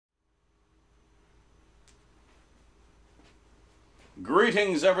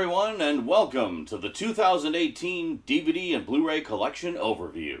Greetings everyone and welcome to the 2018 DVD and Blu-ray collection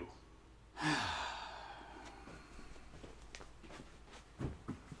overview.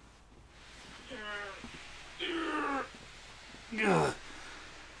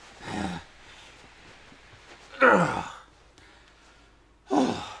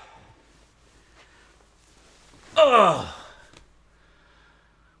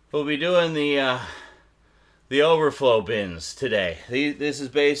 We'll be doing the Overflow bins today. This is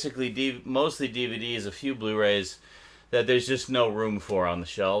basically mostly DVDs, a few Blu-rays that there's just no room for on the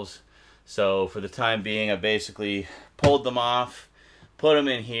shelves. So for the time being, I basically pulled them off, put them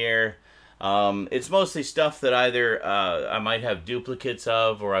in here. It's mostly stuff that either I might have duplicates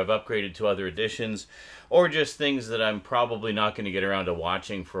of, or I've upgraded to other editions, or just things that I'm probably not going to get around to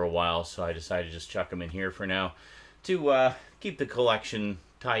watching for a while, so I decided to just chuck them in here for now to keep the collection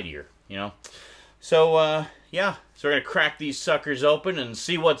tidier, you know. So, yeah, so we're going to crack these suckers open and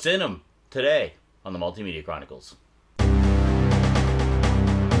see what's in them today on the Multimedia Chronicles.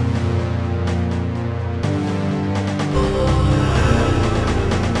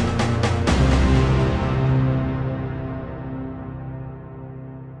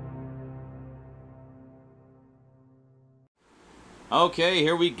 Okay,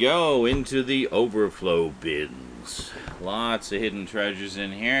 here we go into the Overflow bins. Lots of hidden treasures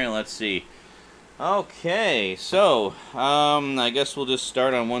in here. Let's see. Okay, so I guess we'll just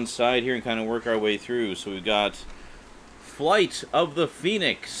start on one side here and kind of work our way through. So we've got Flight of the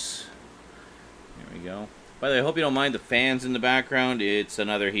Phoenix. There we go. By the way, I hope you don't mind the fans in the background. It's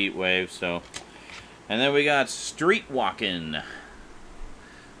another heat wave, so. And then we got Street Walkin'.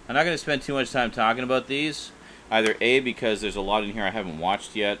 I'm not going to spend too much time talking about these. Either A, because there's a lot in here I haven't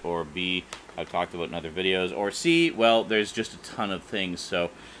watched yet, or B, I've talked about in other videos, or C, well, there's just a ton of things.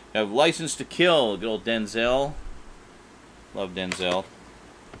 So, we have License to Kill, good old Denzel. Love Denzel.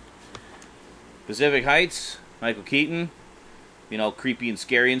 Pacific Heights, Michael Keaton. You know, creepy and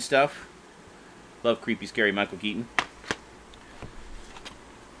scary and stuff. Love creepy, scary Michael Keaton.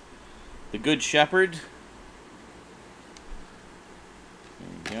 The Good Shepherd.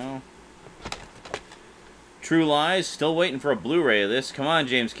 There you go. True Lies, still waiting for a Blu-ray of this. Come on,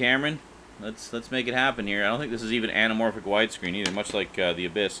 James Cameron. Let's make it happen here. I don't think this is even anamorphic widescreen either, much like The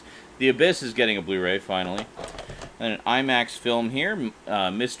Abyss. The Abyss is getting a Blu-ray, finally. And an IMAX film here,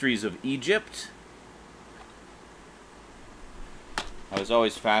 Mysteries of Egypt. I was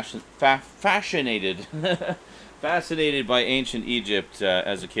always fascinated by ancient Egypt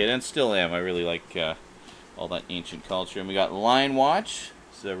as a kid, and still am. I really like all that ancient culture. And we got Lion Watch.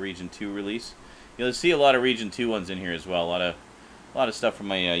 This is a Region 2 release. You'll see a lot of Region 2 ones in here as well. A lot of stuff from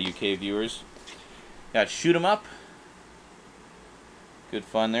my UK viewers. Got Shoot 'Em Up. Good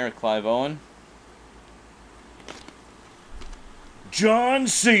fun there with Clive Owen. John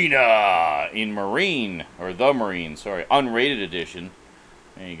Cena in Marine, or The Marine, sorry, unrated edition.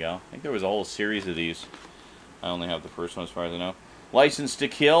 There you go. I think there was a whole series of these. I only have the first one as far as I know. License to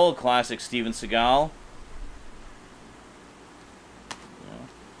Kill, classic Steven Seagal.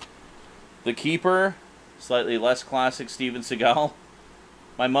 The Keeper, slightly less classic Steven Seagal.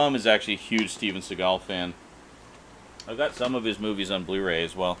 My mom is actually a huge Steven Seagal fan. I've got some of his movies on Blu-ray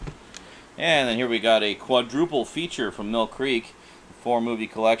as well. And then here we got a quadruple feature from Mill Creek. 4-movie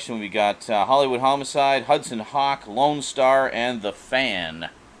collection. We got Hollywood Homicide, Hudson Hawk, Lone Star, and The Fan.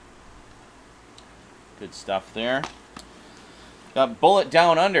 Good stuff there. Got Bullet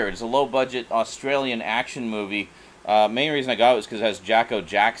Down Under. It's a low-budget Australian action movie. Main reason I got it was because it has Jacko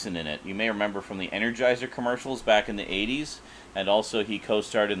Jackson in it. You may remember from the Energizer commercials back in the 80s. And also he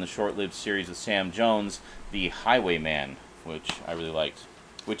co-starred in the short-lived series with Sam Jones, The Highwayman, which I really liked.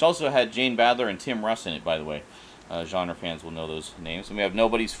 Which also had Jane Badler and Tim Russ in it, by the way. Genre fans will know those names. And we have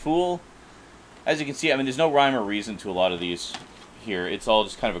Nobody's Fool. As you can see, I mean, there's no rhyme or reason to a lot of these here. It's all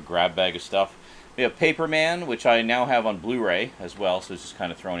just kind of a grab bag of stuff. We have Paperman, which I now have on Blu-ray as well, so it's just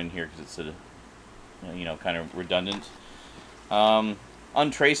kind of thrown in here because it's a, you know, kind of redundant.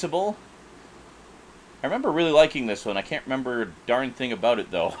 Untraceable. I remember really liking this one. I can't remember a darn thing about it,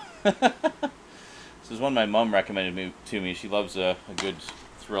 though. This is one my mom recommended to me. She loves a good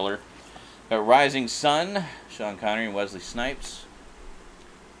thriller. Rising Sun, Sean Connery and Wesley Snipes.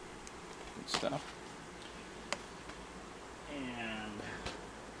 Good stuff.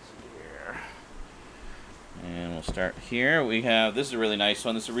 And we'll start here. We have, this is a really nice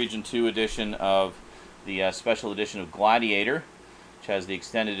one. This is a Region 2 edition of the special edition of Gladiator, which has the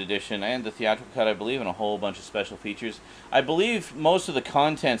extended edition and the theatrical cut, I believe, and a whole bunch of special features. I believe most of the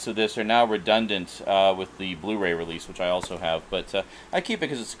contents of this are now redundant with the Blu-ray release, which I also have, but I keep it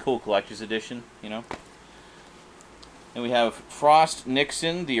because it's a cool collector's edition, you know. And we have Frost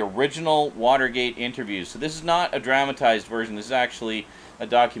Nixon, the original Watergate interviews. So this is not a dramatized version. This is actually a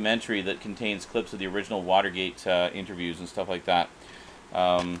documentary that contains clips of the original Watergate interviews and stuff like that,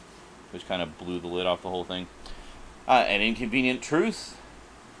 which kind of blew the lid off the whole thing. An Inconvenient Truth,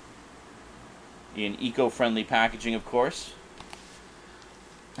 in eco-friendly packaging, of course.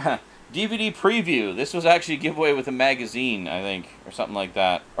 DVD preview. This was actually a giveaway with a magazine, I think, or something like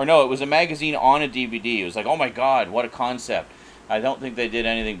that. Or no, it was a magazine on a DVD. It was like, oh my god, what a concept. I don't think they did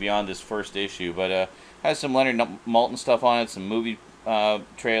anything beyond this first issue, but has some Leonard Maltin stuff on it, some movie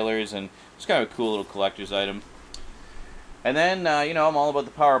trailers, and it's kind of a cool little collector's item. And then, you know, I'm all about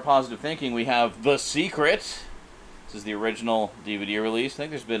the power of positive thinking. We have The Secret. This is the original DVD release. I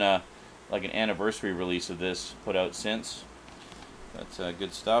think there's been like an anniversary release of this put out since. That's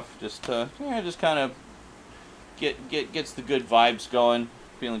good stuff. Just yeah, just kind of gets the good vibes going,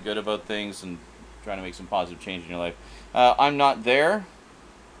 feeling good about things, and trying to make some positive change in your life. I'm Not There.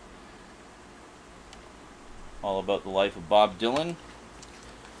 All about the life of Bob Dylan.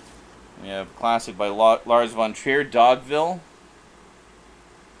 We have a classic by Lars von Trier, Dogville.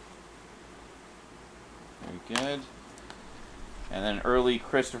 Very good. And then early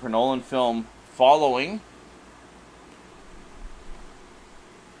Christopher Nolan film, Following.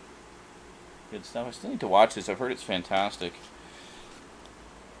 Good stuff. I still need to watch this. I've heard it's fantastic.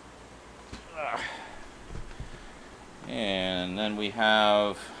 And then we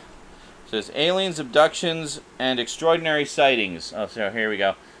have, it says Aliens, Abductions, and Extraordinary Sightings. Oh, so here we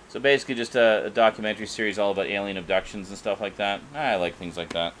go. So basically just a documentary series all about alien abductions and stuff like that. I like things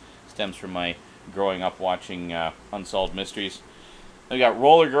like that. Stems from my growing up watching Unsolved Mysteries. Then we got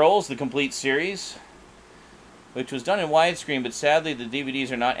Roller Girls, the complete series, which was done in widescreen, but sadly the DVDs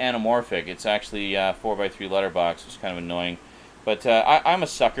are not anamorphic. It's actually 4x3 letterbox, which is kind of annoying. But I'm a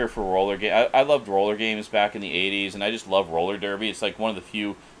sucker for roller games. I loved roller games back in the 80s, and I just love roller derby. It's like one of the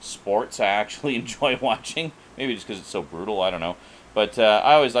few sports I actually enjoy watching. Maybe just because it's so brutal, I don't know. But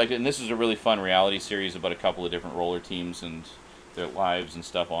I always liked it, and this is a really fun reality series about a couple of different roller teams and their lives and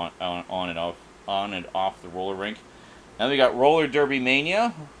stuff on and off the roller rink. Then we got Roller Derby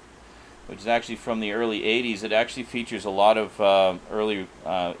Mania, which is actually from the early 80s. It actually features a lot of early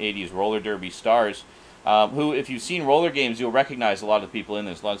 80s roller derby stars, who, if you've seen roller games, you'll recognize a lot of the people in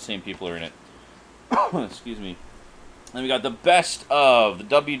this. A lot of the same people are in it. Excuse me. Then we got the best of the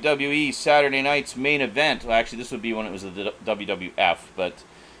WWE Saturday Night's main event. Well, actually, this would be when it was the WWF, but,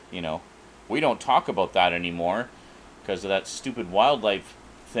 you know, we don't talk about that anymore because of that stupid wildlife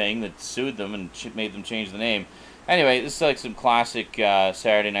thing that sued them and made them change the name. Anyway, this is like some classic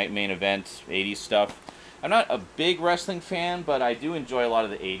Saturday Night main event, 80s stuff. I'm not a big wrestling fan, but I do enjoy a lot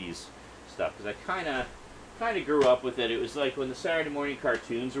of the 80s stuff because I kind of grew up with it. It was like when the Saturday morning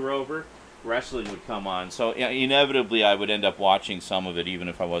cartoons were over, wrestling would come on. So you know, inevitably I would end up watching some of it, even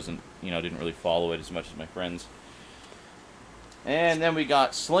if I wasn't, you know, didn't really follow it as much as my friends. And then we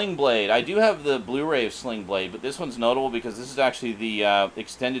got Sling Blade. I do have the Blu-ray of Sling Blade, but this one's notable because this is actually the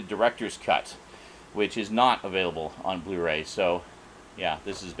extended director's cut, which is not available on Blu-ray. So, yeah,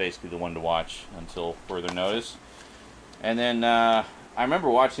 this is basically the one to watch until further notice. And then, I remember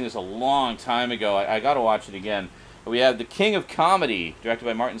watching this a long time ago. I got to watch it again. We have The King of Comedy, directed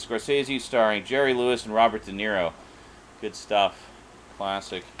by Martin Scorsese, starring Jerry Lewis and Robert De Niro. Good stuff.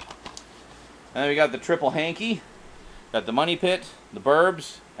 Classic. And then we got The Triple Hanky. Got The Money Pit, The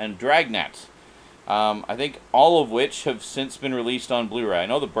Burbs, and Dragnet. I think all of which have since been released on Blu-ray. I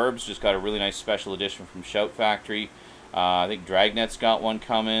know The Burbs just got a really nice special edition from Shout Factory. I think Dragnet's got one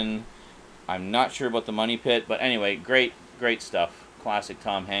coming. I'm not sure about The Money Pit, but anyway, great stuff. Classic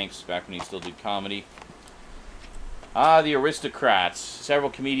Tom Hanks, back when he still did comedy. The Aristocrats. Several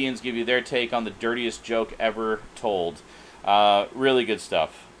comedians give you their take on the dirtiest joke ever told. Really good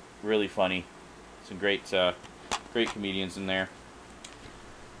stuff. Really funny. Some great comedians in there.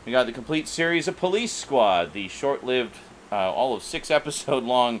 We got the complete series of Police Squad, the short-lived, all of 6-episode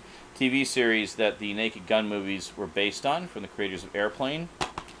long TV series that the Naked Gun movies were based on, from the creators of Airplane.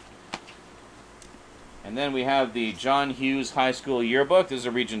 And then we have the John Hughes High School Yearbook. This is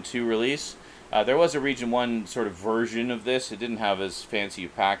a Region 2 release. There was a Region 1 sort of version of this. It didn't have as fancy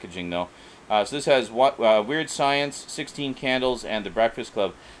packaging, though. So this has Weird Science, 16 Candles, and The Breakfast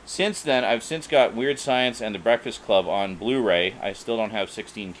Club. Since then, I've since got Weird Science and The Breakfast Club on Blu-ray. I still don't have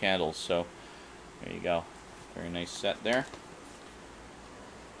 16 Candles, so there you go. Very nice set there.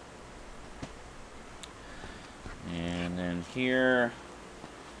 And then here...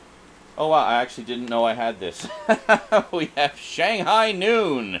 Oh, wow, I actually didn't know I had this. We have Shanghai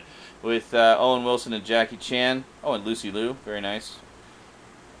Noon with Owen Wilson and Jackie Chan. Oh, and Lucy Liu. Very nice.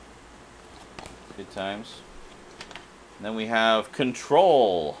 Good times. And then we have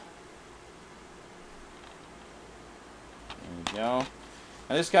Control. There we go.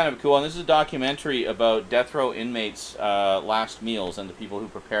 And this is kind of cool. And this is a documentary about death row inmates' last meals and the people who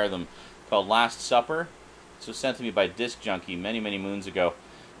prepare them, called Last Supper. This was sent to me by Disc Junkie many, many moons ago.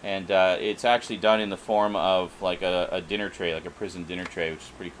 And it's actually done in the form of like a dinner tray, like a prison dinner tray, which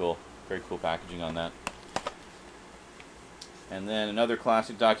is pretty cool. Very cool packaging on that. And then another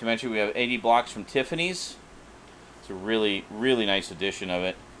classic documentary, we have 80 Blocks from Tiffany's. It's a really, really nice edition of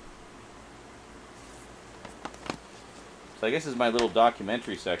it. So I guess this is my little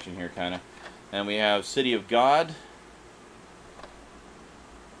documentary section here, kind of. And we have City of God.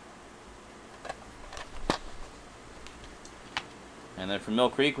 And then from Mill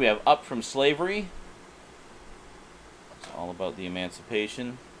Creek, we have Up from Slavery. It's all about the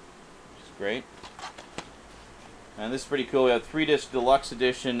emancipation, which is great. And this is pretty cool. We have 3-disc deluxe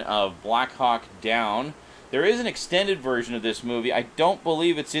edition of Black Hawk Down. There is an extended version of this movie. I don't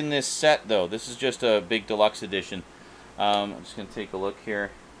believe it's in this set, though. This is just a big deluxe edition. I'm just going to take a look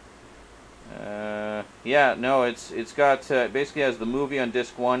here. Yeah, no, it's got, basically has the movie on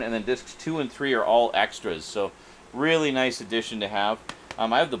disc 1, and then discs 2 and 3 are all extras. So, really nice edition to have. I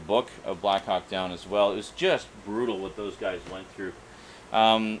have the book of Black Hawk Down as well. It was just brutal what those guys went through.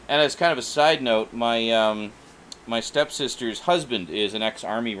 And as kind of a side note, my stepsister's husband is an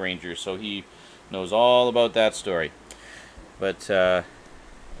ex-Army Ranger, so he knows all about that story. But,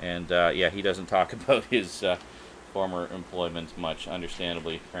 yeah, he doesn't talk about his former employment much,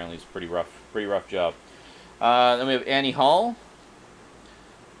 understandably. Apparently it's a pretty rough job. Then we have Annie Hall.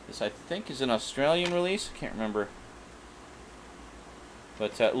 This, I think, is an Australian release. I can't remember.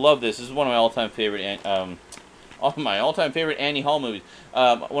 But love this. This is one of my all-time favorite Annie Hall movies.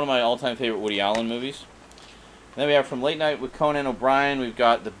 One of my all-time favorite Woody Allen movies. Then we have from Late Night with Conan O'Brien, we've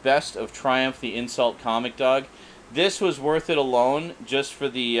got The Best of Triumph, the Insult Comic Dog. This was worth it alone, just for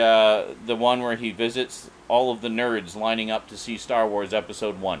the one where he visits all of the nerds lining up to see Star Wars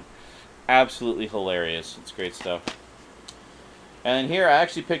Episode 1. Absolutely hilarious. It's great stuff. And here, I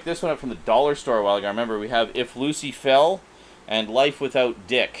actually picked this one up from the dollar store a while ago. Remember, we have If Lucy Fell and Life Without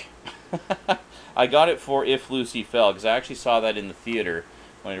Dick. I got it for If Lucy Fell, because I actually saw that in the theater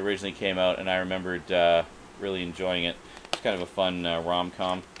when it originally came out, and I remembered really enjoying it. It's kind of a fun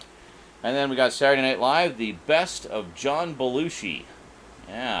rom-com. And then we got Saturday Night Live, The Best of John Belushi.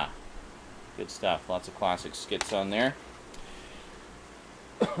 Yeah, good stuff. Lots of classic skits on there.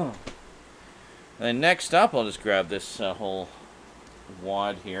 And then next up, I'll just grab this whole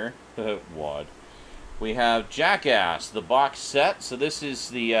wad here. Wad. We have Jackass, the box set. So this is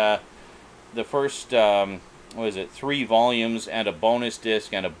the first, what is it, 3 volumes and a bonus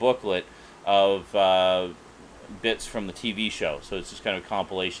disc and a booklet of bits from the TV show. So it's just kind of a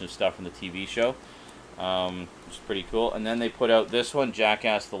compilation of stuff from the TV show, which is pretty cool. And then they put out this one,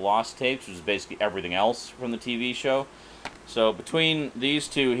 Jackass the Lost Tapes, which is basically everything else from the TV show. So between these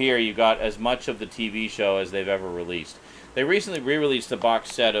two here, you got as much of the TV show as they've ever released. They recently re-released a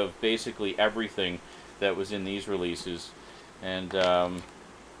box set of basically everything that was in these releases, and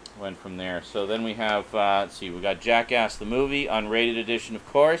went from there. So then we have, let's see, we got Jackass the movie, unrated edition, of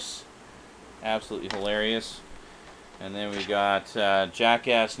course. Absolutely hilarious. And then we got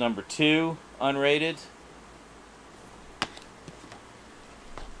Jackass number 2, unrated.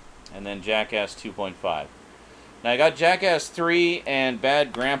 And then Jackass 2.5. Now I got Jackass 3 and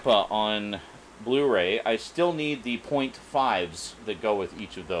Bad Grandpa on Blu-ray. I still need the .5s that go with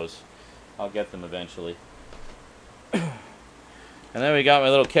each of those. I'll get them eventually. And then we got my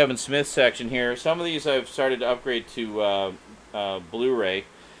little Kevin Smith section here. Some of these I've started to upgrade to Blu-ray.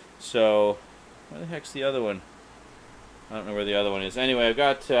 So, where the heck's the other one? I don't know where the other one is. Anyway, I've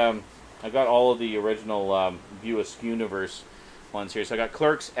got all of the original View Askew-niverse ones here. So I got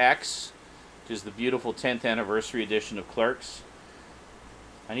Clerks X, which is the beautiful 10th anniversary edition of Clerks.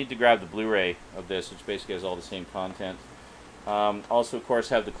 I need to grab the Blu-ray of this, which basically has all the same content. Also, of course,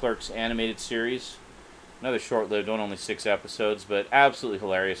 have the Clerks animated series. Another short-lived one, only 6 episodes, but absolutely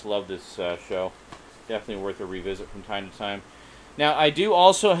hilarious. Love this show. Definitely worth a revisit from time to time. Now, I do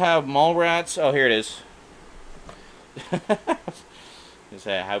also have Mallrats. Oh, here it is. I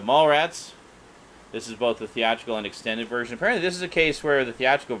have Mallrats. This is both the theatrical and extended version. Apparently, this is a case where the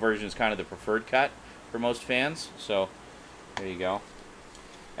theatrical version is kind of the preferred cut for most fans. So, there you go.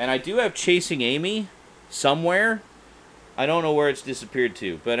 And I do have Chasing Amy somewhere. I don't know where it's disappeared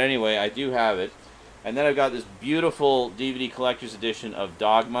to. But anyway, I do have it. And then I've got this beautiful DVD collector's edition of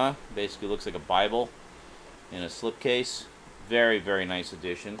Dogma. Basically looks like a Bible in a slipcase. Very, very nice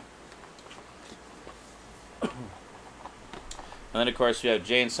edition. And then, of course, we have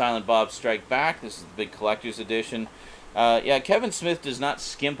Jay and Silent Bob Strike Back. This is the big collector's edition. Yeah, Kevin Smith does not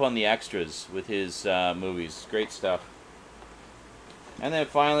skimp on the extras with his movies. Great stuff. And then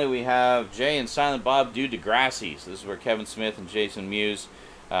finally we have Jay and Silent Bob Do Degrassi. So this is where Kevin Smith and Jason Mewes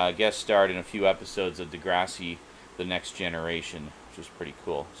guest starred in a few episodes of Degrassi, The Next Generation, which is pretty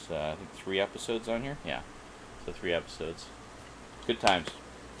cool. So I think 3 episodes on here? Yeah, so 3 episodes. Good times.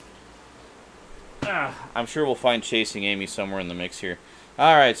 I'm sure we'll find Chasing Amy somewhere in the mix here.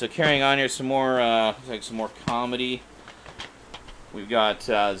 Alright, so carrying on here, some more, like some more comedy. We've got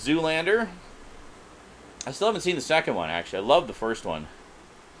Zoolander. I still haven't seen the second one, actually. I love the first one.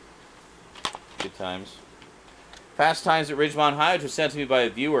 Good times. Fast Times at Ridgemont High, which was sent to me by a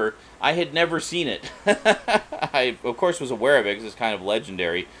viewer. I had never seen it. I, of course, was aware of it because it's kind of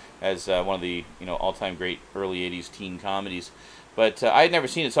legendary as one of the all-time great early 80s teen comedies. But I had never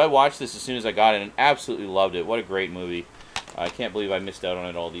seen it, so I watched this as soon as I got it and absolutely loved it. What a great movie. I can't believe I missed out on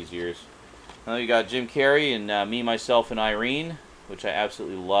it all these years. Now you got Jim Carrey and Me, Myself, and Irene, which I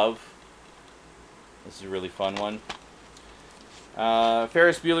absolutely love. This is a really fun one.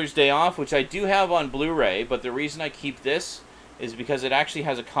 Ferris Bueller's Day Off, which I do have on Blu-ray, but the reason I keep this is because it actually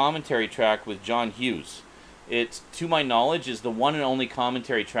has a commentary track with John Hughes. It, to my knowledge, is the one and only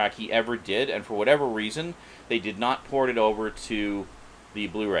commentary track he ever did, and for whatever reason, they did not port it over to the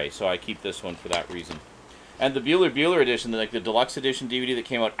Blu-ray, so I keep this one for that reason. And the Bueller edition, like the deluxe edition DVD that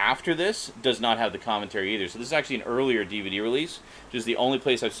came out after this, does not have the commentary either. So this is actually an earlier DVD release, which is the only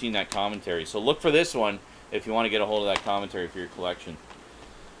place I've seen that commentary. So look for this one if you want to get a hold of that commentary for your collection.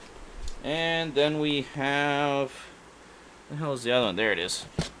 And then we have... What the hell is the other one? There it is.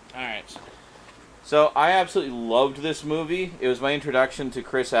 Alright. So I absolutely loved this movie. It was my introduction to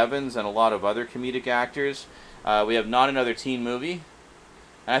Chris Evans and a lot of other comedic actors. We have Not Another Teen Movie.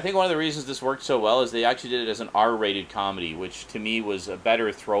 And I think one of the reasons this worked so well is they actually did it as an R-rated comedy, which to me was a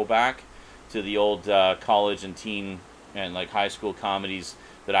better throwback to the old college and teen and like high school comedies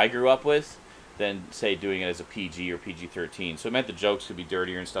that I grew up with than, say, doing it as a PG or PG-13. So it meant the jokes could be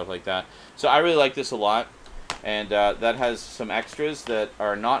dirtier and stuff like that. So I really like this a lot. And that has some extras that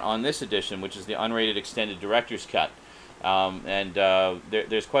are not on this edition, which is the unrated extended director's cut.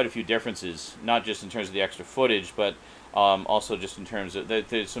 There's quite a few differences, not just in terms of the extra footage, but also just in terms of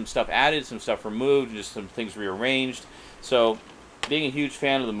there's some stuff added, some stuff removed, and just some things rearranged. So, being a huge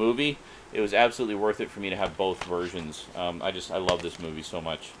fan of the movie, it was absolutely worth it for me to have both versions. I love this movie so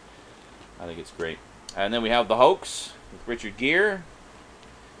much. I think it's great. And then we have The Hoax with Richard Gere. What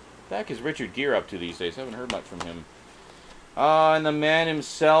the heck is Richard Gere up to these days? I haven't heard much from him. And the man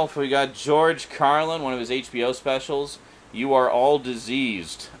himself, we got George Carlin, one of his HBO specials. You Are All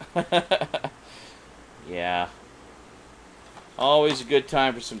Diseased. Yeah. Always a good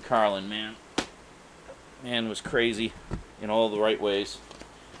time for some Carlin, man. Man was crazy in all the right ways.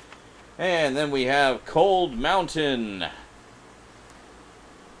 And then we have Cold Mountain. There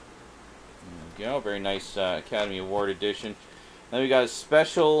we go. Very nice Academy Award edition. Then we got a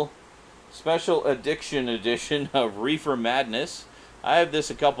special addiction edition of Reefer Madness. I have this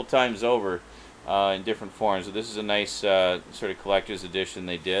a couple times over in different forms. So this is a nice sort of collector's edition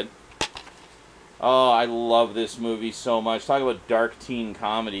they did. Oh, I love this movie so much. Talk about dark teen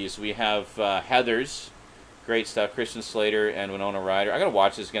comedies. We have Heathers. Great stuff. Christian Slater and Winona Ryder. I gotta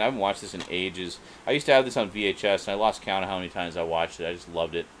watch this again. I haven't watched this in ages. I used to have this on VHS, and I lost count of how many times I watched it. I just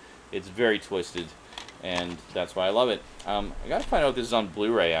loved it. It's very twisted, and that's why I love it. I gotta find out if this is on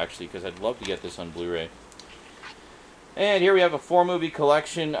Blu-ray, actually, because I'd love to get this on Blu-ray. And here we have a 4-movie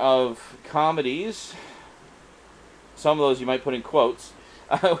collection of comedies. Some of those you might put in quotes.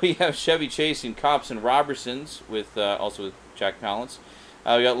 We have Chevy Chase in Cops and Robertsons, with also with Jack Palance.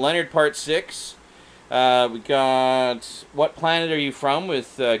 We got Leonard Part 6. We got What Planet Are You From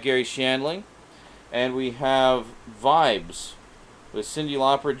with Gary Shandling. And we have Vibes with Cyndi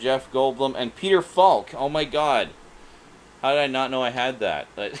Lauper, Jeff Goldblum, and Peter Falk. Oh my god. How did I not know I had that?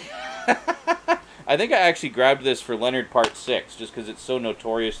 I think I actually grabbed this for Leonard Part 6, just because it's so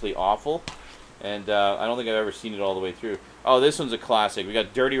notoriously awful. And I don't think I've ever seen it all the way through. Oh, this one's a classic. We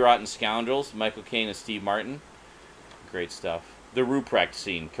got Dirty Rotten Scoundrels, Michael Caine and Steve Martin. Great stuff. The Ruprecht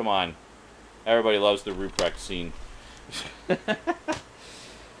scene. Come on. Everybody loves the Ruprecht scene.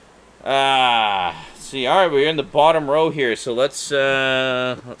 See, all right, we're in the bottom row here, so let's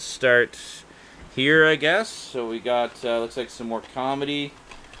start here, I guess. So we got looks like some more comedy.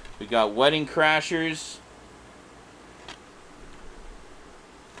 We got Wedding Crashers.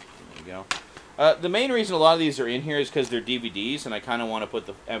 There you go. The main reason a lot of these are in here is because they're DVDs, and I kind of want to put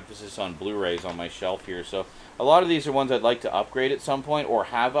the emphasis on Blu-rays on my shelf here. So a lot of these are ones I'd like to upgrade at some point, or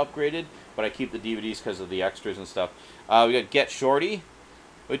have upgraded, but I keep the DVDs because of the extras and stuff. We got Get Shorty,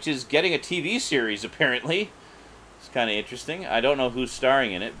 which is getting a TV series, apparently. It's kind of interesting. I don't know who's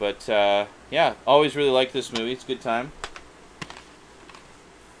starring in it, but yeah, always really liked this movie. It's a good time.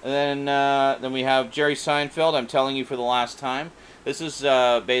 And then we have Jerry Seinfeld, I'm Telling You for the Last Time. This is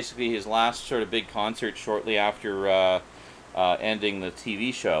basically his last sort of big concert shortly after ending the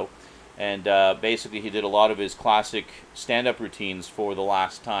TV show. And basically he did a lot of his classic stand-up routines for the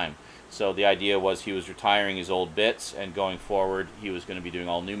last time. So the idea was he was retiring his old bits, and going forward he was going to be doing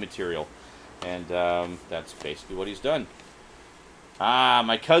all new material. And that's basically what he's done. Ah,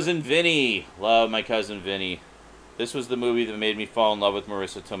 My Cousin Vinny. Love My Cousin Vinny. This was the movie that made me fall in love with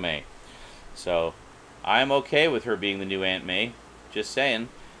Marissa Tomei. So, I'm okay with her being the new Aunt May. Just saying.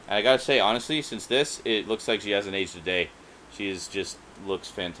 And I gotta say, honestly, since this, it looks like she hasn't aged a day. She is just looks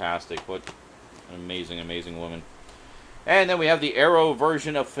fantastic. What an amazing, amazing woman. And then we have the Arrow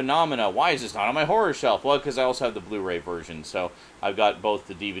version of Phenomena. Why is this not on my horror shelf? Well, because I also have the Blu-ray version. So, I've got both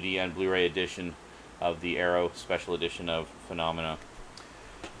the DVD and Blu-ray edition of the Arrow special edition of Phenomena.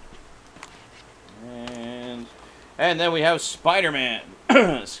 And then we have Spider-Man.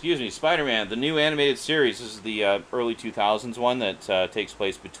 Excuse me, Spider-Man, the new animated series. This is the early 2000s one that takes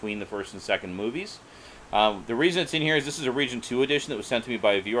place between the first and second movies. The reason it's in here is this is a Region 2 edition that was sent to me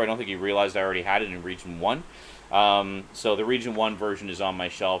by a viewer. I don't think he realized I already had it in Region 1. So the Region 1 version is on my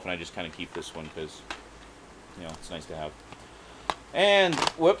shelf, and I just kind of keep this one because, you know, it's nice to have. And,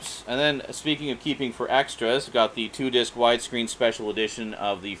 whoops, and then speaking of keeping for extras, we've got the 2-disc widescreen special edition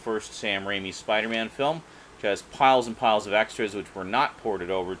of the first Sam Raimi Spider-Man film, which has piles and piles of extras which were not ported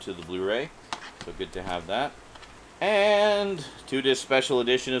over to the Blu-ray. So good to have that. And 2-disc special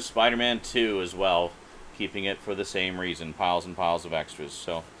edition of Spider-Man 2 as well, keeping it for the same reason, piles and piles of extras.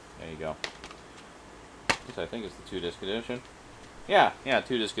 So, there you go. This, I think, is the 2-disc edition. Yeah,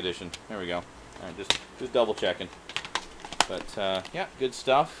 2-disc edition. There we go. All right, just double checking. But, yeah, good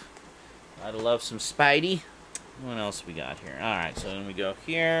stuff. I'd love some Spidey. What else we got here? Alright, so then we go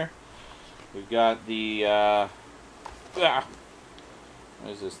here. We've got the,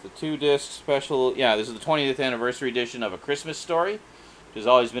 what is this? The 2-disc special, yeah, this is the 20th anniversary edition of A Christmas Story, which has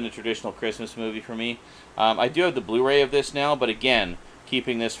always been a traditional Christmas movie for me. I do have the Blu-ray of this now, but again,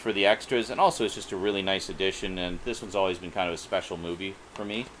 keeping this for the extras, and also it's just a really nice edition, and this one's always been kind of a special movie for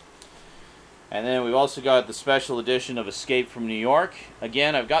me. And then we've also got the special edition of Escape from New York.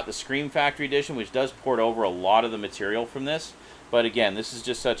 Again, I've got the Scream Factory edition, which does port over a lot of the material from this. But again, this is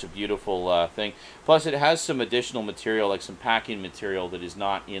just such a beautiful thing. Plus, it has some additional material, like some packing material that is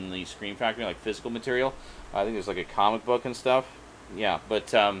not in the Scream Factory, like physical material. I think there's like a comic book and stuff. Yeah,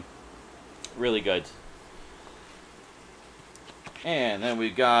 but really good. And then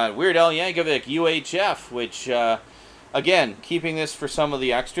we've got Weird Al Yankovic, UHF, which... again, keeping this for some of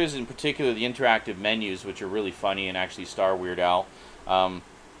the extras, in particular the interactive menus, which are really funny and actually star Weird Al.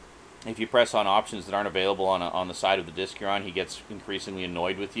 If you press on options that aren't available on the side of the disc you're on, he gets increasingly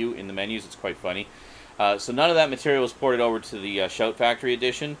annoyed with you in the menus. It's quite funny. So none of that material was ported over to the Shout Factory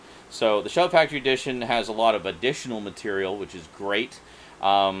edition. So the Shout Factory edition has a lot of additional material, which is great.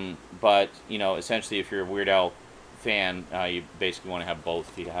 But, you know, essentially if you're a Weird Al fan, you basically want to have both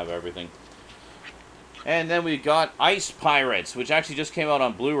if you have everything. And then we've got Ice Pirates, which actually just came out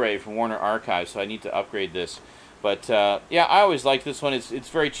on Blu-ray from Warner Archives, so I need to upgrade this. But, yeah, I always like this one. It's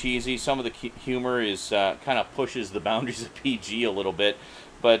very cheesy. Some of the humor is kind of pushes the boundaries of PG a little bit.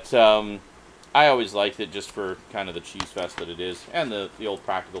 But I always liked it just for kind of the cheese fest that it is. And the old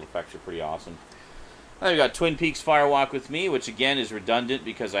practical effects are pretty awesome. Then we've got Twin Peaks Fire Walk with Me, which, again, is redundant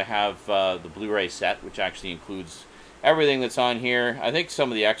because I have the Blu-ray set, which actually includes... everything that's on here. I think some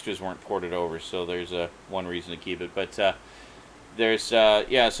of the extras weren't ported over, so there's one reason to keep it. But there's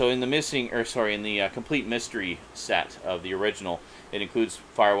yeah. So in the in the complete mystery set of the original, it includes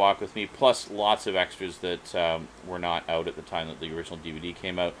Fire Walk with Me plus lots of extras that were not out at the time that the original DVD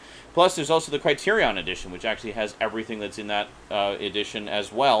came out. Plus, there's also the Criterion edition, which actually has everything that's in that edition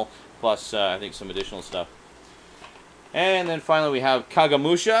as well. Plus, I think some additional stuff. And then finally we have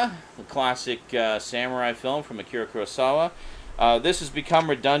Kagemusha, the classic samurai film from Akira Kurosawa. This has become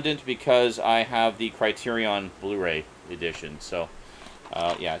redundant because I have the Criterion Blu-ray edition. So,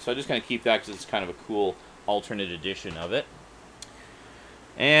 yeah, so I just kind of keep that because it's kind of a cool alternate edition of it.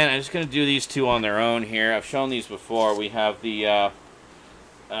 And I'm just going to do these two on their own here. I've shown these before. We have the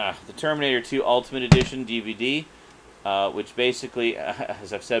Terminator 2 Ultimate Edition DVD. Which basically,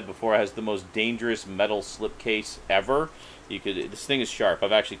 as I've said before, has the most dangerous metal slipcase ever. This thing is sharp.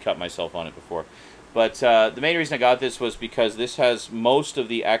 I've actually cut myself on it before. But the main reason I got this was because this has most of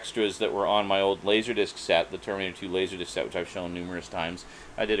the extras that were on my old Laserdisc set, the Terminator 2 Laserdisc set, which I've shown numerous times.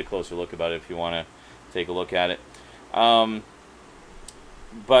 I did a closer look about it if you want to take a look at it.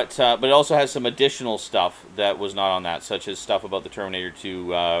 but it also has some additional stuff that was not on that, such as stuff about the Terminator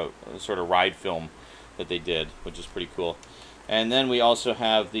 2 sort of ride film that they did, which is pretty cool. And then we also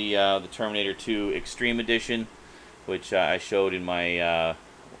have the Terminator 2 Extreme Edition, which I showed in my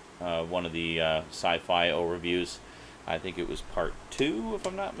one of the sci-fi overviews. I think it was part 2, if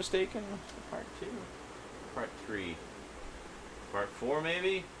I'm not mistaken. Part 2, part 3, part 4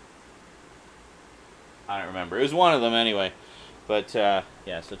 maybe. I don't remember. It was one of them anyway. But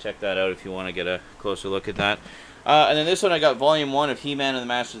yeah, so check that out if you want to get a closer look at that. And then this one, I got Volume 1 of He-Man and the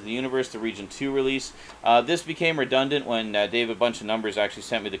Masters of the Universe, the Region 2 release. This became redundant when Dave A Bunch of Numbers actually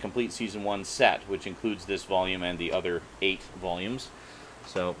sent me the complete Season 1 set, which includes this volume and the other 8 volumes.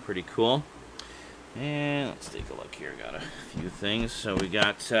 So, pretty cool. And let's take a look here. Got a few things. So we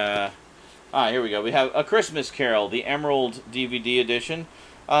got... here we go. We have A Christmas Carol, the Emerald DVD edition.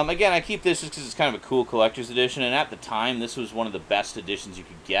 Again, I keep this just because it's kind of a cool collector's edition, and at the time, this was one of the best editions you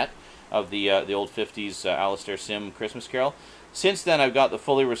could get of the old 50s Alistair Sim Christmas Carol. Since then, I've got the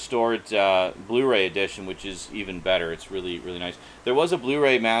fully restored Blu-ray edition, which is even better. It's really, really nice. There was a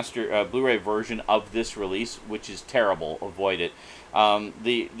Blu-ray Blu-ray version of this release, which is terrible. Avoid it.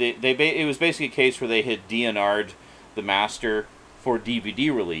 It was basically a case where they had DNR'd the master for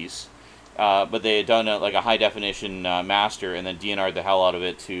DVD release. But they had done like a high-definition master and then DNR'd the hell out of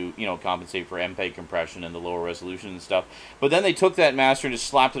it to, you know, compensate for MPEG compression and the lower resolution and stuff. But then they took that master and just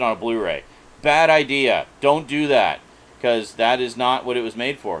slapped it on a Blu-ray. Bad idea. Don't do that, because that is not what it was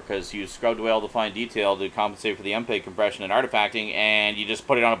made for, because you scrubbed away all the fine detail to compensate for the MPEG compression and artifacting, and you just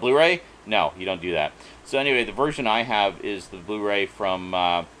put it on a Blu-ray? No, you don't do that. So anyway, the version I have is the Blu-ray from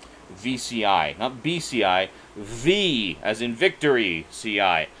VCI. Not BCI, V as in Victory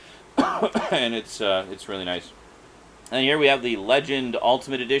CI. And it's really nice. And here we have the Legend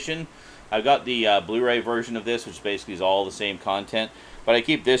Ultimate Edition. I've got the Blu-ray version of this, which basically is all the same content. But I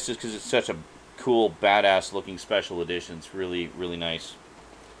keep this just because it's such a cool, badass-looking special edition. It's really, really nice.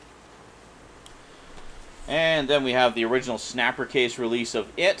 And then we have the original Snapper case release of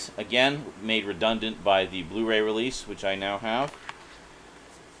It. Again, made redundant by the Blu-ray release, which I now have.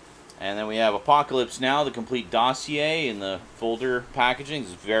 And then we have Apocalypse Now, the complete dossier in the folder packaging.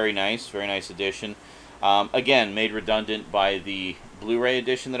 It's very nice edition. Again, made redundant by the Blu-ray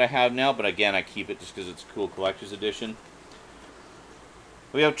edition that I have now, but again, I keep it just because it's a cool collector's edition.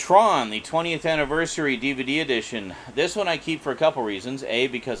 We have Tron, the 20th Anniversary DVD edition. This one I keep for a couple reasons. A,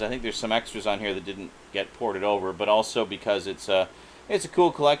 because I think there's some extras on here that didn't get ported over, but also because it's a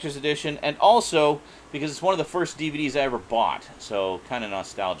cool collector's edition, and also because it's one of the first DVDs I ever bought, so kind of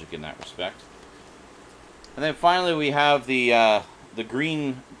nostalgic in that respect. And then finally we have the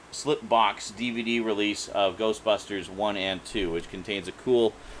green slip box DVD release of Ghostbusters 1 and 2, which contains a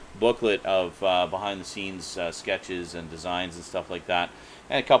cool booklet of behind-the-scenes sketches and designs and stuff like that,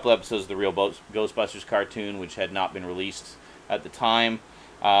 and a couple episodes of the real Ghostbusters cartoon, which had not been released at the time.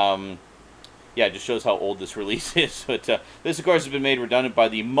 Yeah, it just shows how old this release is. But this, of course, has been made redundant by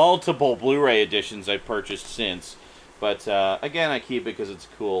the multiple Blu-ray editions I've purchased since. But again, I keep it because it's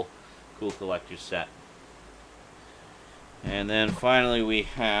a cool collector's set. And then finally we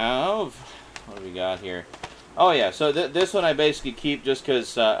have... what do we got here? Oh yeah, so this one I basically keep just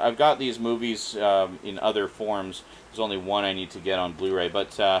because I've got these movies in other forms. There's only one I need to get on Blu-ray.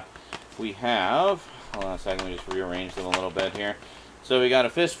 But we have... hold on a second, let me just rearrange them a little bit here. So we got A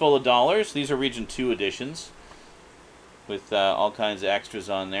Fistful of Dollars. These are Region 2 editions with all kinds of extras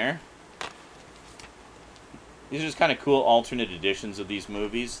on there. These are just kind of cool alternate editions of these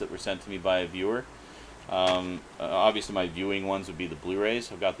movies that were sent to me by a viewer. Obviously my viewing ones would be the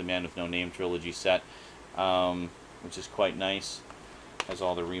Blu-rays. I've got the Man with No Name trilogy set, which is quite nice. Has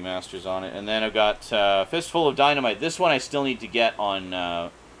all the remasters on it. And then I've got Fistful of Dynamite. This one I still need to get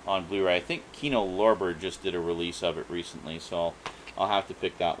on Blu-ray. I think Kino Lorber just did a release of it recently, so I'll have to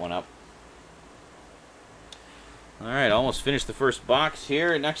pick that one up. Alright, almost finished the first box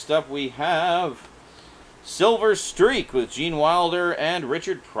here. Next up we have Silver Streak with Gene Wilder and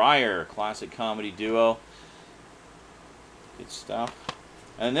Richard Pryor. Classic comedy duo. Good stuff.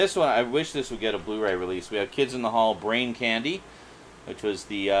 And this one, I wish this would get a Blu-ray release. We have Kids in the Hall, Brain Candy, which was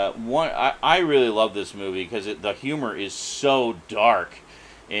the one... I really love this movie because the humor is so dark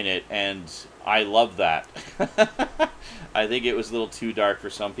in it, and I love that. I think it was a little too dark for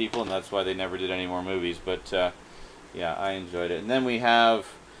some people, and that's why they never did any more movies. But yeah, I enjoyed it. And then we have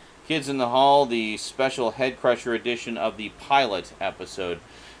Kids in the Hall, the special Head Crusher edition of the pilot episode.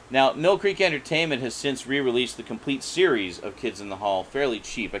 Now, Mill Creek Entertainment has since re-released the complete series of Kids in the Hall fairly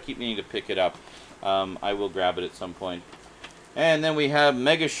cheap. I keep needing to pick it up. I will grab it at some point. And then we have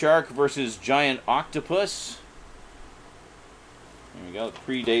Mega Shark versus Giant Octopus. There we go. It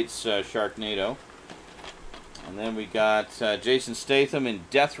predates Sharknado. And then we got Jason Statham in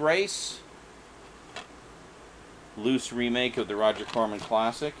Death Race. Loose remake of the Roger Corman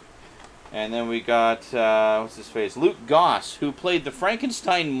classic. And then we got, what's his face? Luke Goss, who played the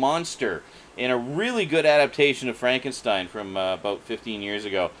Frankenstein monster in a really good adaptation of Frankenstein from about 15 years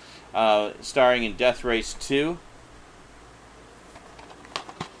ago, starring in Death Race 2.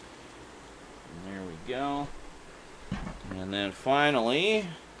 And there we go. And then finally,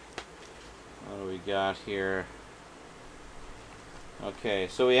 what do we got here? Okay,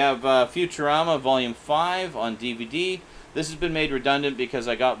 so we have Futurama Volume 5 on DVD. This has been made redundant because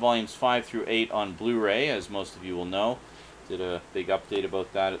I got Volumes 5 through 8 on Blu-ray, as most of you will know. Did a big update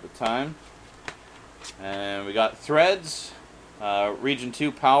about that at the time. And we got Threads, Region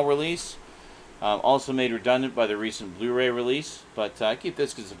 2 PAL release. Also made redundant by the recent Blu-ray release, but I keep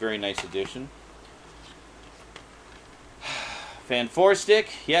this because it's a very nice edition. Fan 4 Stick,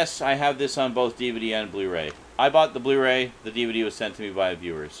 yes, I have this on both DVD and Blu-ray. I bought the Blu-ray, the DVD was sent to me by a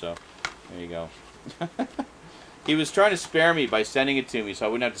viewer, so there you go. He was trying to spare me by sending it to me so I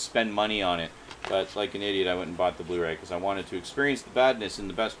wouldn't have to spend money on it, but like an idiot I went and bought the Blu-ray because I wanted to experience the badness in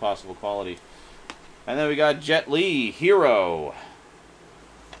the best possible quality. And then we got Jet Li, Hero,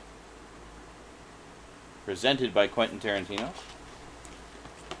 presented by Quentin Tarantino.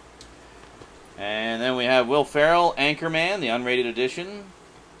 And then we have Will Ferrell, Anchorman, the unrated edition.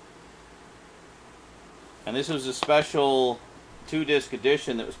 And this was a special 2-disc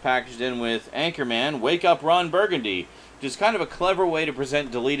edition that was packaged in with Anchorman, Wake Up Ron Burgundy, which is kind of a clever way to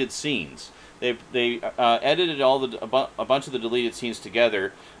present deleted scenes. They edited a bunch of the deleted scenes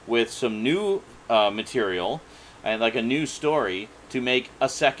together with some new material and like a new story to make a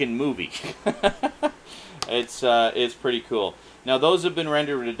second movie. It's pretty cool. Now those have been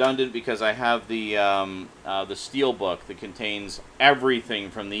rendered redundant because I have the Steelbook that contains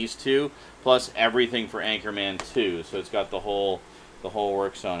everything from these two, plus everything for Anchorman 2. So it's got the whole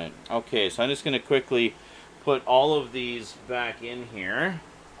works on it. Okay, so I'm just going to quickly put all of these back in here,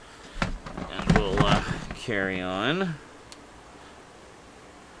 and we'll carry on.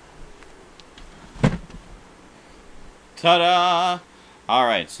 Ta-da! All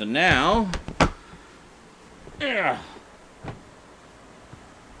right, so now.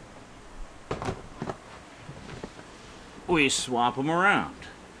 We swap them around.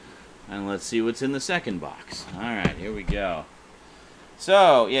 And let's see what's in the second box. Alright, here we go.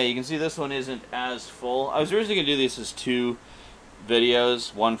 So, yeah, you can see this one isn't as full. I was originally going to do this as 2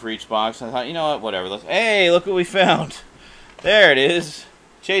 videos, 1 for each box. I thought, you know what, whatever. Hey, look what we found. There it is.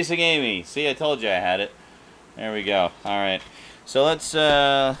 Chasing Amy. See, I told you I had it. There we go. Alright. So let's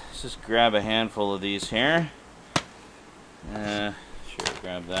just grab a handful of these here. Sure,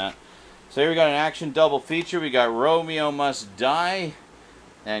 grab that. So here we got an action double feature. We got Romeo Must Die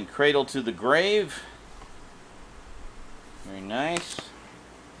and Cradle to the Grave. Very nice.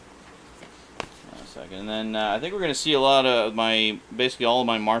 A second. And then I think we're going to see a lot of basically all of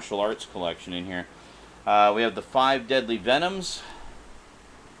my martial arts collection in here. We have the 5 Deadly Venoms.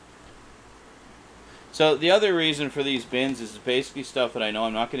 So the other reason for these bins is basically stuff that I know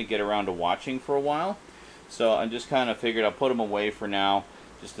I'm not going to get around to watching for a while. So I just kind of figured I'll put them away for now,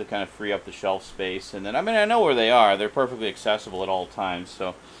 just to kind of free up the shelf space. And then, I mean, I know where they are. They're perfectly accessible at all times.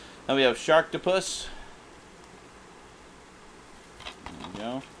 So then we have Sharktopus. There we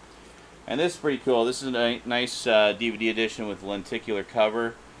go. And this is pretty cool. This is a nice DVD edition with lenticular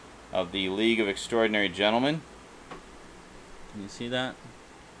cover of the League of Extraordinary Gentlemen. Can you see that?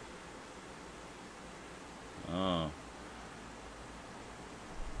 Oh.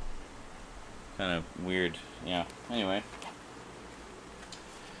 Kind of weird. Yeah. Anyway.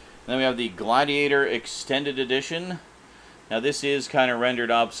 Then we have the Gladiator Extended Edition. Now this is kind of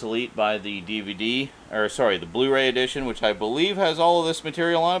rendered obsolete by the DVD, or sorry, the Blu-ray edition, which I believe has all of this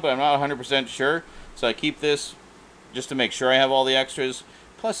material on it, but I'm not 100% sure. So I keep this just to make sure I have all the extras.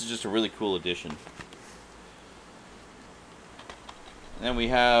 Plus, it's just a really cool edition. And then we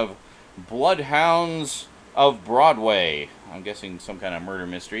have Bloodhounds of Broadway. I'm guessing some kind of murder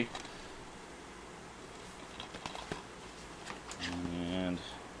mystery. And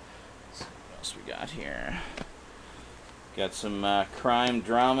let's see what else we got here. Got some crime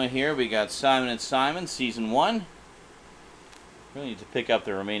drama here. We got Simon & Simon, Season 1. Really need to pick up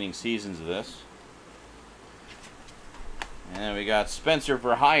the remaining seasons of this. And then we got Spencer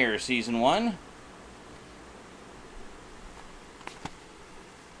for Hire, Season 1.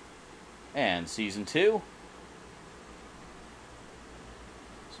 And Season 2.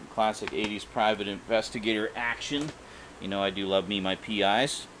 Some classic 80s private investigator action. You know I do love me my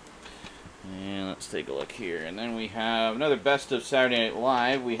PIs. And let's take a look here. And then we have another Best of Saturday Night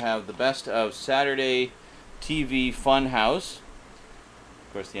Live. We have the Best of Saturday TV Funhouse.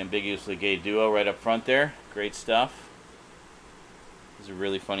 Of course, the ambiguously gay duo right up front there. Great stuff. This is a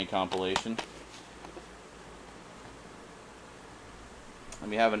really funny compilation. And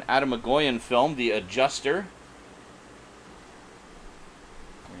we have an Adam McGoyan film, The Adjuster.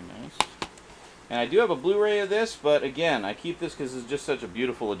 Very nice. And I do have a Blu-ray of this, but again, I keep this because it's just such a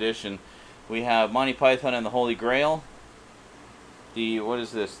beautiful edition. We have Monty Python and the Holy Grail. What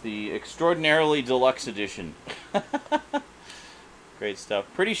is this? The Extraordinarily Deluxe Edition. Great stuff.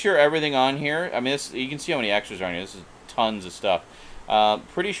 Pretty sure everything on here, I mean, you can see how many extras are on here. This is tons of stuff.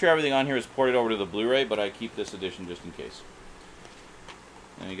 Pretty sure everything on here is ported over to the Blu-ray, but I keep this edition just in case.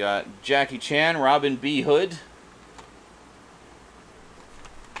 And we got Jackie Chan, Robin B. Hood.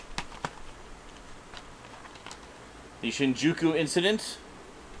 The Shinjuku Incident.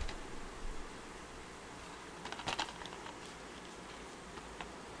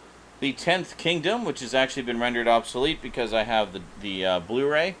 The 10th Kingdom, which has actually been rendered obsolete because I have the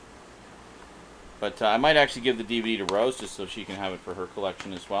Blu-ray. But I might actually give the DVD to Rose just so she can have it for her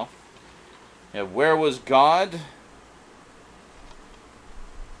collection as well. We have Where Was God?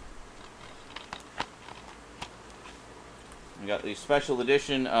 We got the special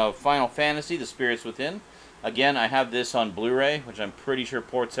edition of Final Fantasy, The Spirits Within. Again, I have this on Blu-ray, which I'm pretty sure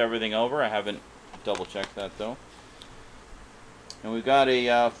ports everything over. I haven't double-checked that, though. And we've got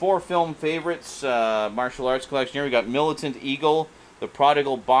a 4 film favorites martial arts collection here. We got Militant Eagle, The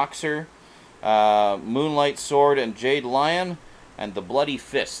Prodigal Boxer, Moonlight Sword and Jade Lion, and The Bloody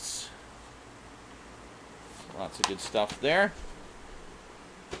Fists. Lots of good stuff there.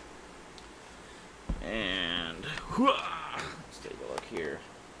 And let's take a look here.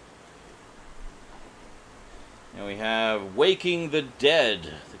 And we have Waking the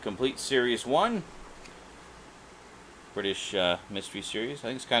Dead, the complete series 1. British mystery series. I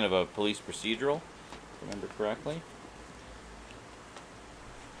think it's kind of a police procedural, if I remember correctly.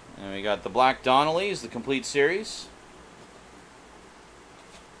 And we got The Black Donnellys, the complete series.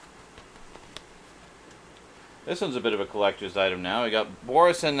 This one's a bit of a collector's item now. We got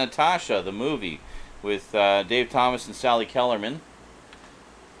Boris and Natasha, the movie, with Dave Thomas and Sally Kellerman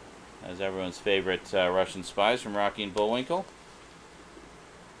as everyone's favorite Russian spies from Rocky and Bullwinkle.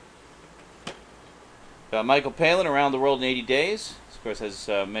 Got Michael Palin, Around the World in 80 Days. Of course, as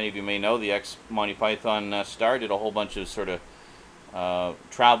many of you may know, the ex-Monty Python star did a whole bunch of sort of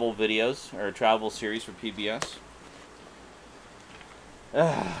travel videos, or travel series for PBS.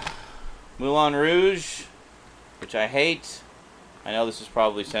 Moulin Rouge, which I hate. I know this is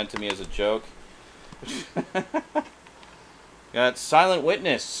probably sent to me as a joke. Got Silent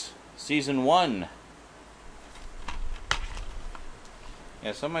Witness, Season 1.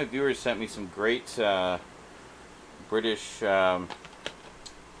 Yeah, some of my viewers sent me some great British sort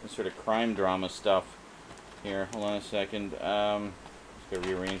of crime drama stuff. Here, hold on a second. Just gotta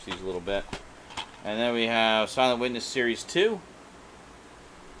rearrange these a little bit. And then we have Silent Witness Series 2.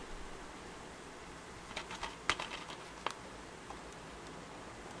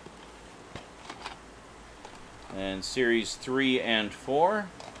 And Series 3 and 4.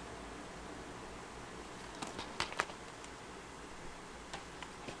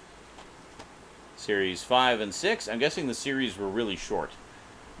 Series 5 and 6. I'm guessing the series were really short.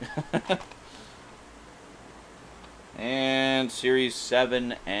 And Series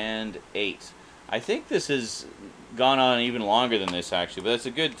 7 and 8. I think this has gone on even longer than this, actually. But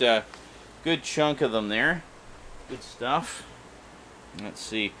that's a good chunk of them there. Good stuff. Let's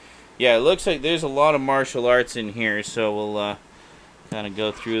see. Yeah, it looks like there's a lot of martial arts in here. So we'll kind of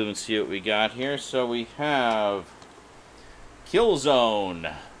go through them and see what we got here. So we have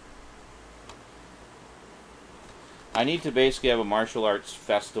Killzone. I need to basically have a martial arts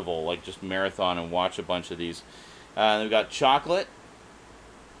festival, like just marathon and watch a bunch of these. We've got Chocolate.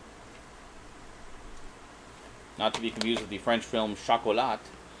 Not to be confused with the French film Chocolat.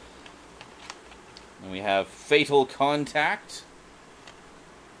 And we have Fatal Contact.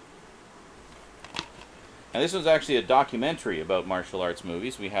 Now this one's actually a documentary about martial arts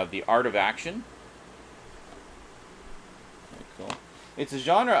movies. We have The Art of Action. Very cool. It's a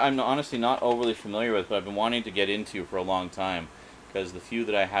genre I'm honestly not overly familiar with, but I've been wanting to get into for a long time, because the few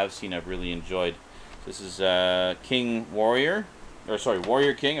that I have seen I've really enjoyed. This is Warrior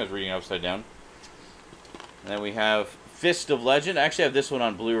King. I was reading it upside down. And then we have Fist of Legend. I actually have this one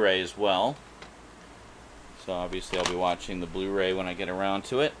on Blu-ray as well. So obviously I'll be watching the Blu-ray when I get around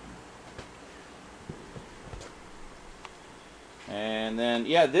to it. And then,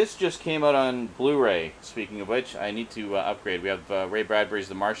 yeah, this just came out on Blu-ray. Speaking of which, I need to upgrade. We have Ray Bradbury's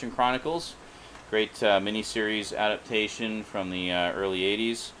The Martian Chronicles. Great miniseries adaptation from the early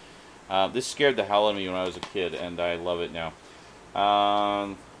 80s. This scared the hell out of me when I was a kid, and I love it now.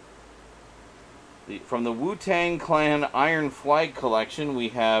 From the Wu-Tang Clan Iron Flag collection, we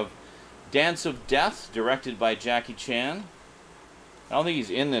have Dance of Death, directed by Jackie Chan. I don't think he's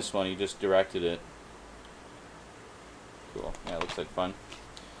in this one, he just directed it. Cool. Yeah, it looks like fun.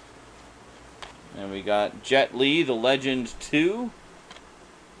 And we got Jet Li, The Legend 2.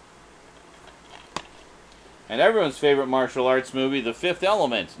 And everyone's favorite martial arts movie, The Fifth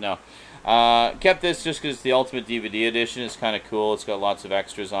Element. No. Kept this just because it's the Ultimate DVD edition. It's kind of cool. It's got lots of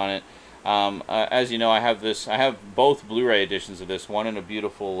extras on it. As you know, I have both Blu-ray editions of this. One in a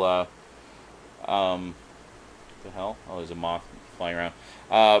beautiful, what the hell? Oh, there's a moth flying around.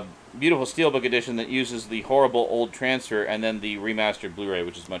 Beautiful steelbook edition that uses the horrible old transfer, and then the remastered Blu-ray,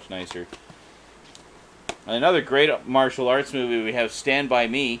 which is much nicer. And another great martial arts movie, we have Stand By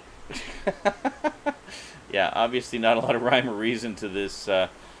Me. Yeah, obviously not a lot of rhyme or reason to this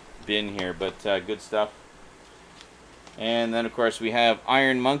bin here, but good stuff. And then, of course, we have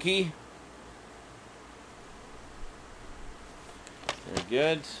Iron Monkey. Very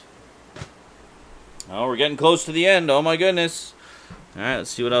good. Oh, we're getting close to the end. Oh, my goodness. All right, let's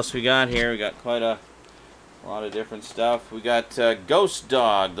see what else we got here. We got quite a lot of different stuff. We got Ghost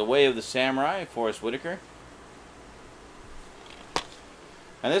Dog, The Way of the Samurai, Forrest Whitaker.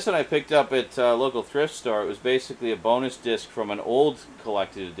 And this one I picked up at a local thrift store. It was basically a bonus disc from an old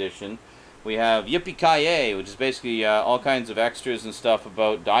collected edition. We have Yippee-Ki-Yay, which is basically all kinds of extras and stuff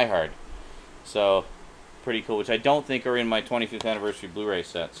about Die Hard. So, pretty cool, which I don't think are in my 25th anniversary Blu-ray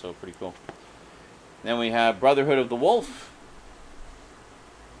set, so pretty cool. Then we have Brotherhood of the Wolf.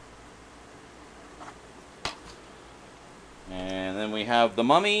 And then we have The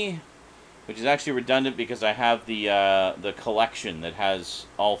Mummy, which is actually redundant because I have the collection that has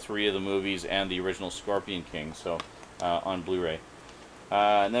all three of the movies and the original Scorpion King, so on Blu-ray.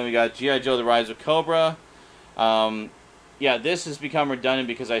 And then we got G.I. Joe: The Rise of Cobra. Yeah, this has become redundant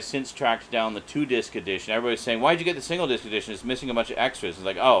because I since tracked down the 2-disc edition. Everybody's saying, why'd you get the single-disc edition? It's missing a bunch of extras. It's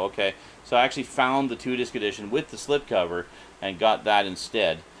like, oh, okay. So I actually found the 2-disc edition with the slipcover and got that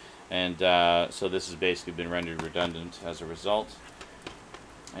instead. And so this has basically been rendered redundant as a result.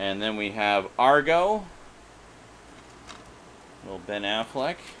 And then we have Argo. Little Ben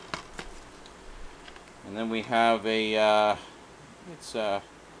Affleck. And then we have a, is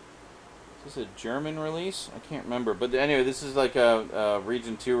this a German release? I can't remember. But anyway, this is like a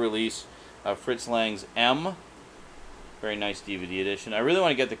Region 2 release of Fritz Lang's M. Very nice DVD edition. I really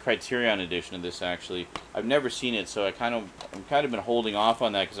want to get the Criterion edition of this, actually. I've never seen it, so I'm kind of been holding off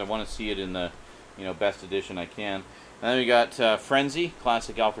on that because I want to see it in the, best edition I can. And then we got Frenzy,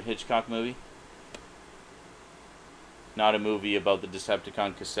 classic Alfred Hitchcock movie. Not a movie about the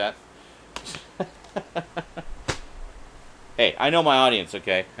Decepticon cassette. Hey, I know my audience,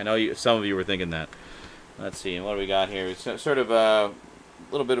 okay? I know some of you were thinking that. Let's see, what do we got here? It's sort of a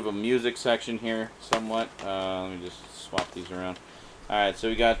little bit of a music section here, somewhat. Let me just swap these around. Alright, so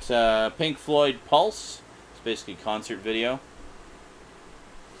we got Pink Floyd Pulse. It's basically a concert video.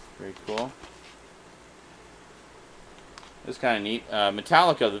 Very cool. This is kind of neat.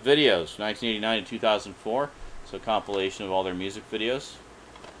 Metallica, the videos, 1989 to 2004. So a compilation of all their music videos.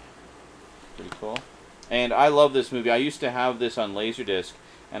 Pretty cool. And I love this movie. I used to have this on Laserdisc,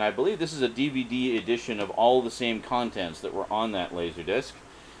 and I believe this is a DVD edition of all the same contents that were on that Laserdisc.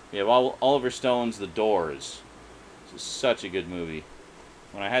 We have Oliver Stone's The Doors. This is such a good movie.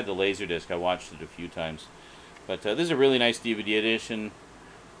 When I had the Laserdisc, I watched it a few times. But this is a really nice DVD edition.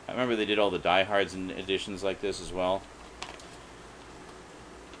 I remember they did all the Die Hards in editions like this as well.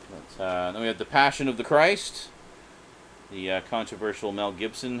 But, then we have The Passion of the Christ, the controversial Mel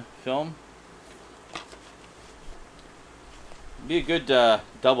Gibson film. Be a good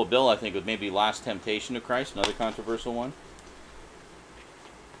double bill, I think, with maybe Last Temptation of Christ, another controversial one.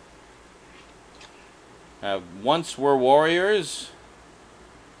 Once Were Warriors.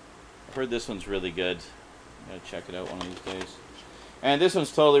 I've heard this one's really good. I'm going to check it out one of these days. And this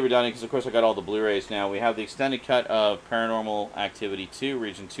one's totally redundant because, of course, I got all the Blu-rays now. We have the extended cut of Paranormal Activity 2,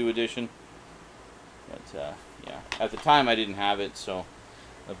 Region 2 edition. But, yeah, at the time I didn't have it, so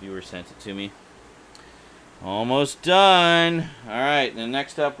a viewer sent it to me. Almost done. Alright, then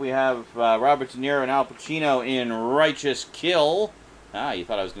next up we have Robert De Niro and Al Pacino in Righteous Kill. Ah, you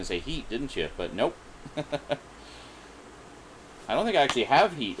thought I was going to say Heat, didn't you? But nope. I don't think I actually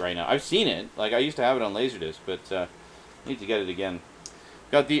have Heat right now. I've seen it. Like, I used to have it on Laserdisc, but I need to get it again.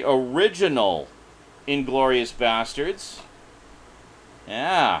 Got the original Inglourious Bastards.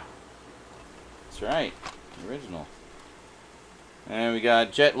 Yeah. That's right. The original. And we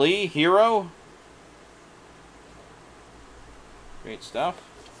got Jet Li, Hero. Great stuff.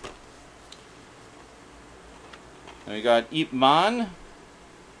 And we got Ip Man.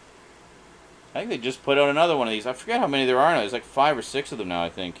 I think they just put out another one of these. I forget how many there are now. There's like 5 or 6 of them now, I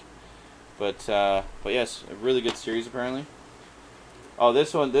think. But yes, a really good series apparently. Oh,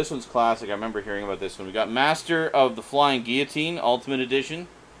 this one's classic. I remember hearing about this one. We got Master of the Flying Guillotine, Ultimate Edition.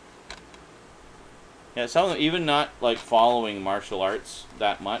 Yeah, some of them, even not like following martial arts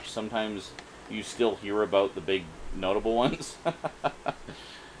that much, sometimes you still hear about the big notable ones.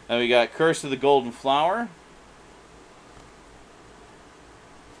 And we got Curse of the Golden Flower.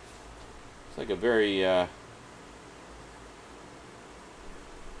 It's like a very, where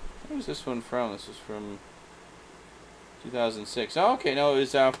was this one from? This is from 2006. Oh, okay, no, it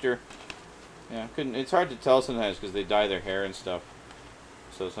was after. Yeah, it's hard to tell sometimes because they dye their hair and stuff.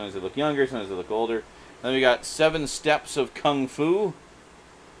 So sometimes they look younger, sometimes they look older. Then we got 7 Steps of Kung Fu.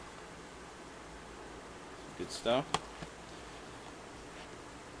 Good stuff.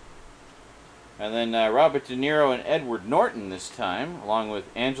 And then Robert De Niro and Edward Norton this time, along with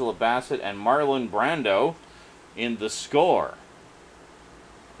Angela Bassett and Marlon Brando in The Score.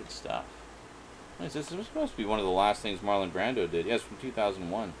 Good stuff. What is this? This was supposed to be one of the last things Marlon Brando did. Yes, from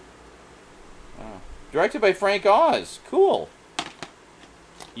 2001. Wow. Directed by Frank Oz. Cool.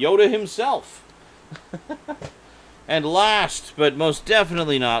 Yoda himself. And last, but most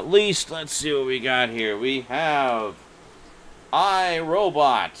definitely not least, let's see what we got here. We have I,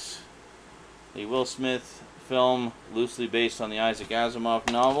 Robot, the Will Smith film loosely based on the Isaac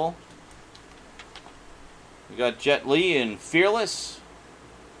Asimov novel. We got Jet Li in Fearless.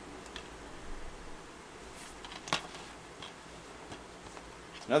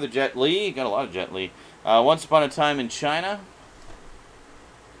 Another Jet Li. Got a lot of Jet Li. Once Upon a Time in China.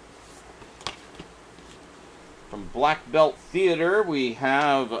 From Black Belt Theater, we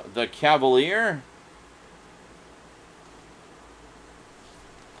have The Cavalier.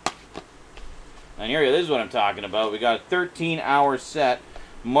 And here, this is what I'm talking about. We got a 13-hour set,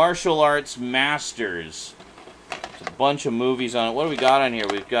 Martial Arts Masters. There's a bunch of movies on it. What do we got on here?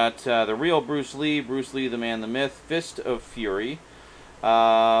 We've got The Real Bruce Lee, Bruce Lee, the Man, the Myth, Fist of Fury,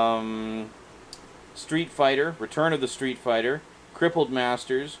 Street Fighter, Return of the Street Fighter, Crippled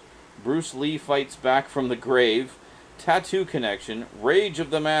Masters, Bruce Lee Fights Back from the Grave, Tattoo Connection, Rage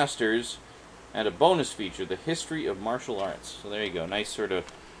of the Masters, and a bonus feature, The History of Martial Arts. So there you go. Nice sort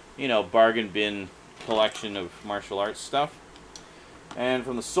of, you know, bargain bin collection of martial arts stuff. And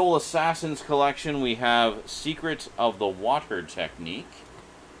from the Soul Assassins collection, we have Secret of the Water Technique.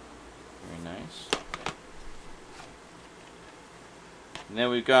 Very nice. And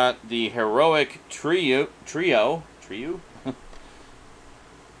then we've got the Heroic Trio.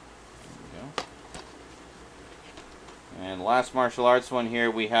 And last martial arts one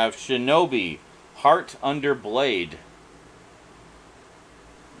here, we have Shinobi, Heart Under Blade.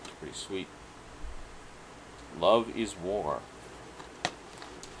 That's pretty sweet. Love is War.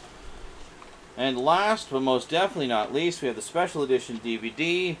 And last, but most definitely not least, we have the special edition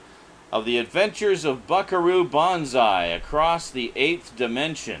DVD of The Adventures of Buckaroo Banzai Across the 8th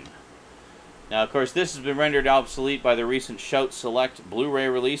Dimension. Now, of course, this has been rendered obsolete by the recent Shout Select Blu-ray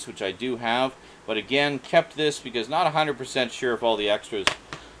release, which I do have. But again, kept this because not 100% sure if all the extras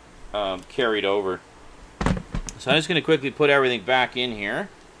carried over. So I'm just going to quickly put everything back in here.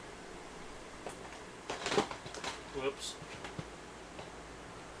 Whoops.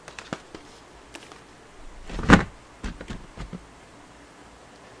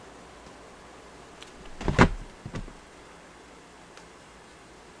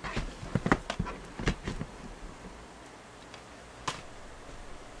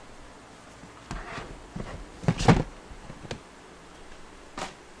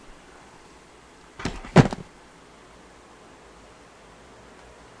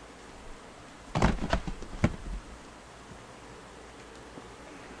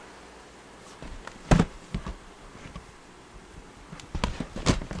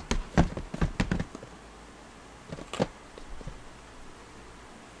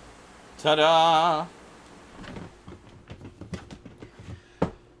 Ta-da!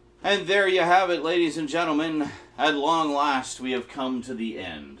 And there you have it, ladies and gentlemen. At long last, we have come to the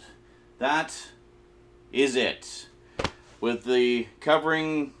end. That is it. With the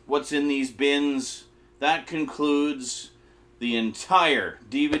covering what's in these bins, that concludes the entire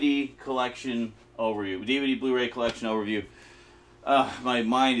DVD collection overview. DVD Blu-ray collection overview. My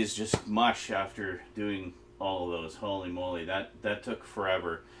mind is just mush after doing all of those. Holy moly, that took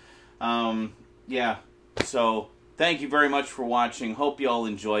forever. Yeah, so thank you very much for watching. Hope you all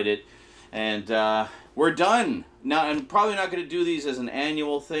enjoyed it. And we're done. Now, I'm probably not going to do these as an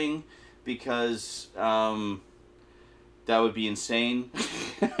annual thing because that would be insane.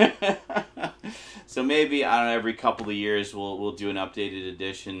 So maybe, I don't know, every couple of years we'll do an updated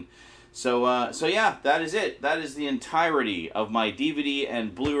edition. So yeah, that is it. That is the entirety of my DVD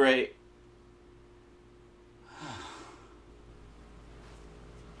and Blu-ray.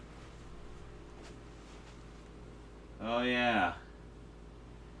 Oh yeah.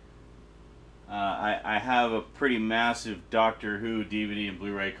 I have a pretty massive Doctor Who DVD and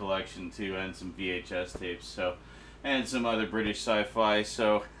Blu-ray collection too, and some VHS tapes, so, and some other British sci-fi,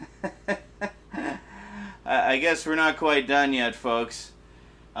 so I guess we're not quite done yet, folks.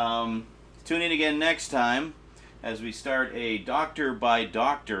 Tune in again next time as we start a Doctor by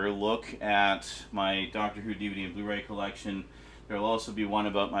Doctor look at my Doctor Who DVD and Blu-ray collection. There will also be one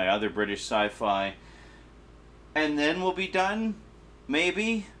about my other British sci-fi. And then we'll be done?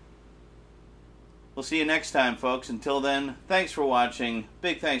 Maybe? We'll see you next time, folks. Until then, thanks for watching.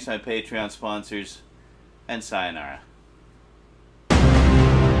 Big thanks to my Patreon sponsors. And sayonara.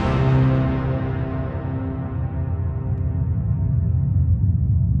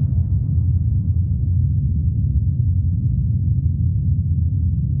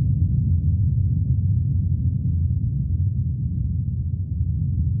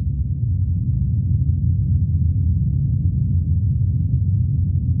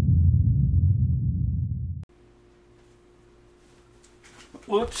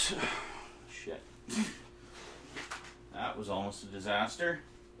 Whoops. Shit. That was almost a disaster.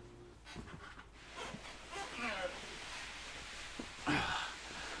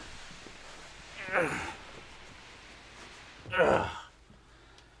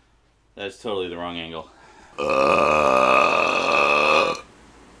 That's totally the wrong angle.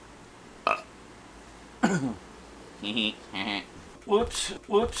 Whoops,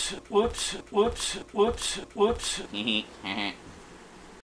 whoops, whoops, whoops, whoops, whoops.